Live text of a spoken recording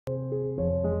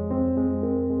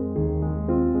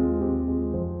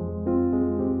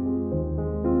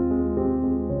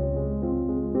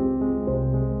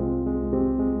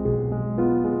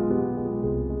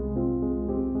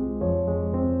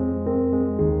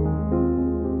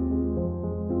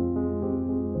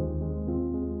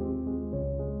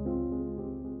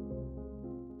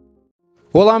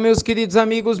Olá, meus queridos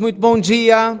amigos, muito bom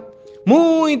dia!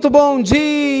 Muito bom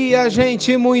dia,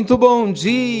 gente, muito bom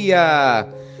dia!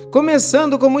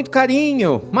 Começando com muito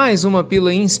carinho, mais uma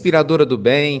pílula inspiradora do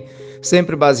bem,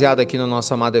 sempre baseada aqui no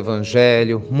nosso amado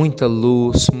Evangelho, muita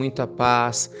luz, muita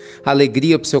paz,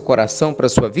 alegria para o seu coração, para a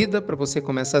sua vida, para você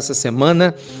começar essa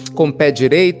semana com o pé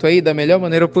direito aí da melhor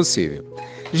maneira possível.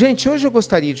 Gente, hoje eu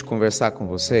gostaria de conversar com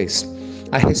vocês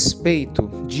a respeito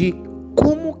de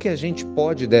como que a gente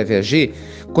pode e deve agir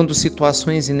quando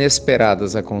situações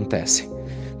inesperadas acontecem.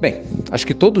 Bem, acho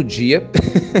que todo dia,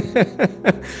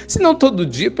 se não todo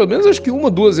dia, pelo menos acho que uma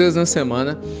ou duas vezes na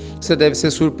semana, você deve ser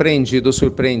surpreendido ou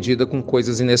surpreendida com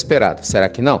coisas inesperadas. Será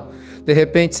que não? De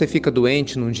repente você fica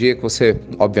doente num dia que você,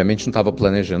 obviamente, não estava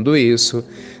planejando isso,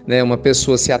 né? Uma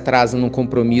pessoa se atrasa num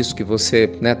compromisso que você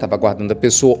estava aguardando a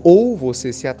pessoa, ou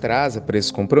você se atrasa para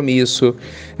esse compromisso,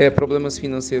 problemas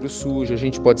financeiros surgem, a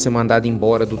gente pode ser mandado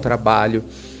embora do trabalho,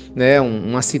 né?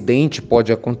 Um acidente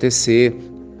pode acontecer.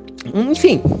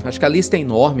 Enfim, acho que a lista é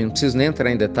enorme, não preciso nem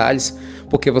entrar em detalhes,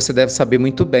 porque você deve saber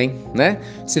muito bem, né?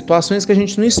 Situações que a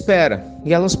gente não espera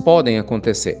e elas podem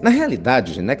acontecer. Na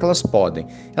realidade, não é que elas podem,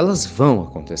 elas vão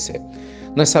acontecer.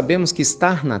 Nós sabemos que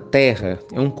estar na Terra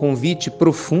é um convite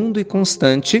profundo e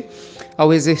constante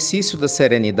ao exercício da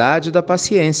serenidade e da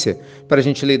paciência, para a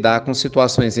gente lidar com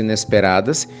situações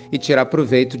inesperadas e tirar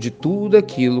proveito de tudo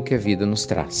aquilo que a vida nos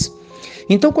traz.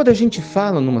 Então, quando a gente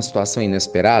fala numa situação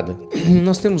inesperada,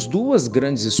 nós temos duas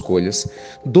grandes escolhas,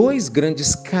 dois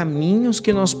grandes caminhos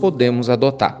que nós podemos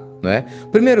adotar, né? O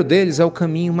primeiro deles é o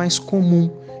caminho mais comum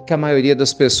que a maioria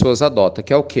das pessoas adota,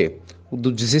 que é o quê? O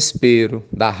do desespero,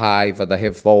 da raiva, da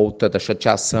revolta, da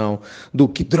chateação, do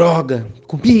que droga,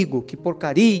 comigo, que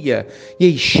porcaria, e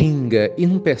aí xinga, e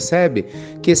não percebe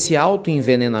que esse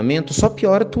autoenvenenamento só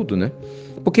piora tudo, né?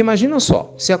 Porque imagina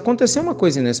só, se acontecer uma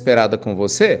coisa inesperada com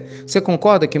você, você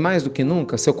concorda que mais do que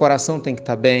nunca, seu coração tem que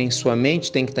estar bem, sua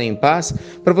mente tem que estar em paz,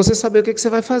 para você saber o que você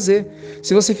vai fazer.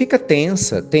 Se você fica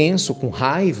tenso, com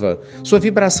raiva, sua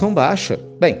vibração baixa.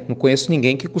 Bem, não conheço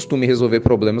ninguém que costume resolver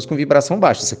problemas com vibração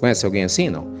baixa. Você conhece alguém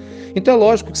assim? Não. Então é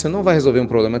lógico que você não vai resolver um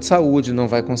problema de saúde, não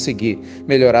vai conseguir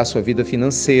melhorar sua vida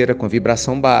financeira com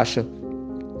vibração baixa.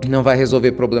 Não vai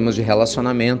resolver problemas de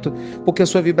relacionamento, porque a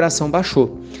sua vibração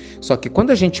baixou. Só que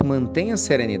quando a gente mantém a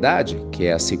serenidade, que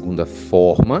é a segunda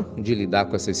forma de lidar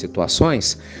com essas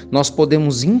situações, nós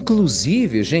podemos,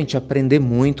 inclusive, gente, aprender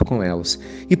muito com elas.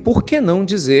 E por que não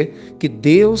dizer que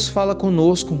Deus fala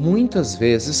conosco muitas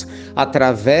vezes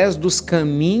através dos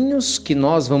caminhos que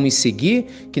nós vamos seguir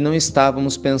que não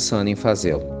estávamos pensando em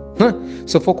fazê-lo?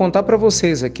 Se eu for contar para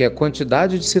vocês aqui a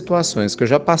quantidade de situações que eu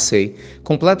já passei,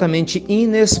 completamente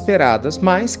inesperadas,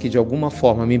 mas que de alguma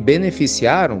forma me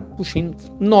beneficiaram, puxa,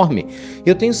 enorme.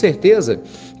 Eu tenho certeza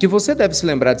que você deve se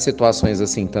lembrar de situações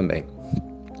assim também.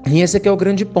 E esse aqui é o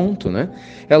grande ponto, né?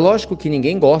 É lógico que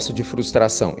ninguém gosta de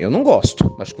frustração. Eu não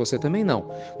gosto, acho que você também não.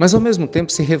 Mas ao mesmo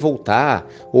tempo, se revoltar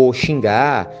ou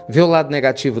xingar, ver o lado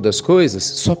negativo das coisas,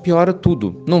 só piora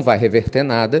tudo. Não vai reverter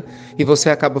nada e você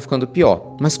acaba ficando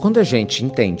pior. Mas quando a gente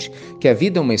entende que a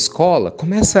vida é uma escola,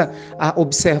 começa a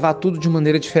observar tudo de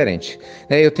maneira diferente.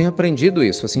 Eu tenho aprendido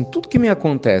isso. Assim, tudo que me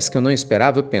acontece que eu não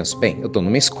esperava, eu penso, bem, eu estou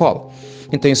numa escola.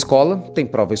 Então, escola tem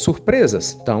provas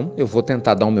surpresas. Então, eu vou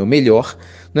tentar dar o meu melhor,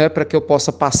 não é, para que eu possa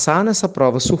passar nessa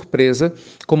prova surpresa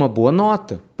com uma boa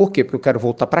nota. Por quê? Porque eu quero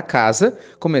voltar para casa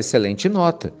com uma excelente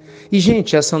nota. E,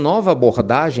 gente, essa nova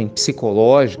abordagem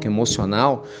psicológica,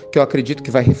 emocional, que eu acredito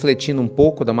que vai refletindo um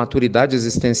pouco da maturidade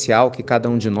existencial que cada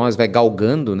um de nós vai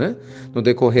galgando, né, no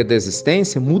decorrer da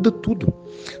existência, muda tudo.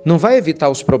 Não vai evitar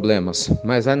os problemas,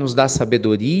 mas vai nos dar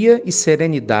sabedoria e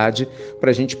serenidade para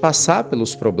a gente passar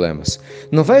pelos problemas.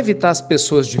 Não vai evitar as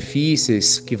pessoas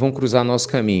difíceis que vão cruzar nosso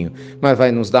caminho, mas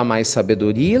vai nos dar mais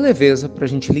sabedoria e leveza para a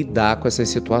gente lidar com essas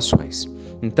situações.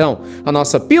 Então, a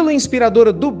nossa pílula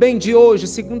inspiradora do bem de hoje,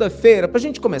 segunda-feira, para a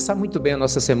gente começar muito bem a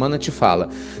nossa semana, te fala: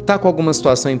 tá com alguma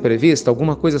situação imprevista?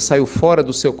 Alguma coisa saiu fora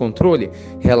do seu controle?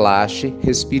 Relaxe,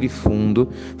 respire fundo,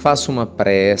 faça uma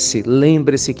prece,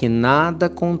 lembre-se que nada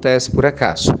acontece por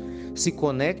acaso. Se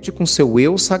conecte com seu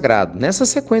eu sagrado, nessa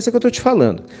sequência que eu estou te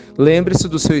falando. Lembre-se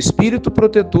do seu espírito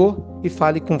protetor e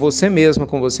fale com você mesma,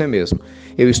 com você mesmo.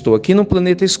 Eu estou aqui no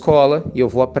planeta escola e eu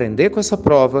vou aprender com essa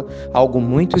prova algo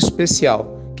muito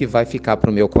especial que vai ficar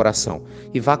para o meu coração.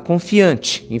 E vá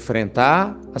confiante em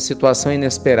enfrentar a situação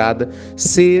inesperada,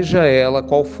 seja ela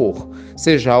qual for.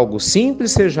 Seja algo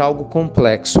simples, seja algo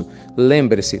complexo.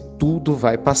 lembre-se, tudo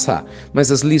vai passar.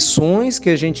 Mas as lições que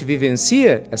a gente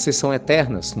vivencia, essas são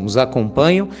eternas, nos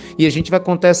acompanham e a gente vai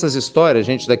contar essas histórias,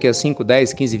 gente, daqui a 5,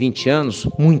 10, 15, 20 anos,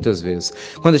 muitas vezes.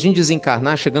 Quando a gente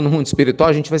desencarnar, chegando no mundo espiritual,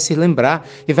 a gente vai se lembrar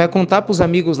e vai contar para os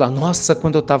amigos lá, nossa,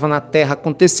 quando eu estava na Terra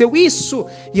aconteceu isso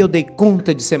e eu dei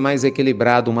conta de ser mais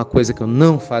equilibrado, uma coisa que eu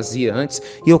não fazia antes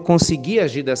e eu consegui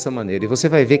agir dessa maneira. E você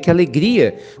vai ver que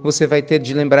alegria você vai ter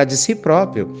de lembrar de si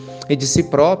próprio e de si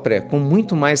própria com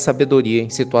muito mais sabedoria em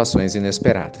situações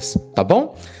inesperadas, tá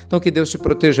bom? Então que Deus te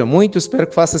proteja muito, espero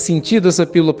que faça sentido essa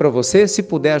pílula para você. Se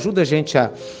puder, ajuda a gente a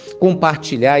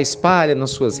compartilhar, espalha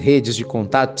nas suas redes de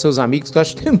contato, para seus amigos, que eu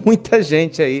acho que tem muita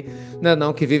gente aí,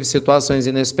 não, que vive situações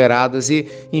inesperadas e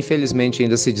infelizmente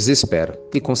ainda se desespera.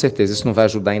 E com certeza isso não vai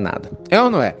ajudar em nada. É ou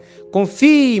não é?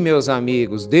 Confie, meus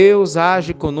amigos, Deus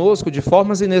age conosco de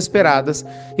formas inesperadas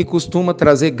e costuma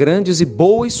trazer grandes e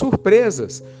boas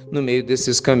surpresas no meio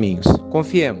desses caminhos.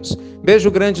 Confiemos.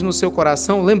 Beijo grande no seu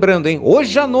coração. Lembrando, hein?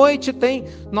 Hoje à noite tem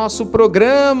nosso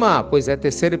programa, pois é,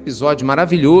 terceiro episódio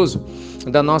maravilhoso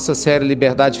da nossa série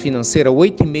Liberdade Financeira,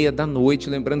 8h30 da noite.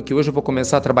 Lembrando que hoje eu vou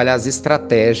começar a trabalhar as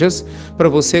estratégias para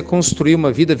você construir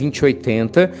uma vida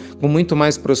 2080 com muito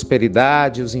mais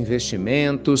prosperidade, os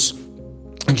investimentos,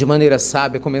 de maneira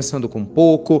sábia, começando com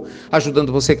pouco,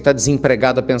 ajudando você que está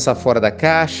desempregado a pensar fora da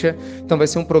caixa. Então vai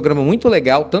ser um programa muito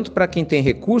legal, tanto para quem tem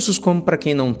recursos como para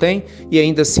quem não tem e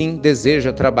ainda assim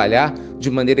deseja trabalhar de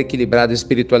maneira equilibrada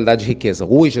espiritualidade e riqueza.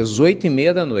 Hoje às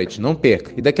 8h30 da noite, não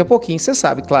perca. E daqui a pouquinho, você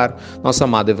sabe, claro, nosso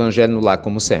amado Evangelho no Lar,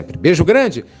 como sempre. Beijo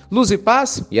grande, luz e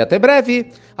paz e até breve.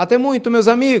 Até muito, meus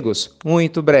amigos,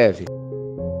 muito breve.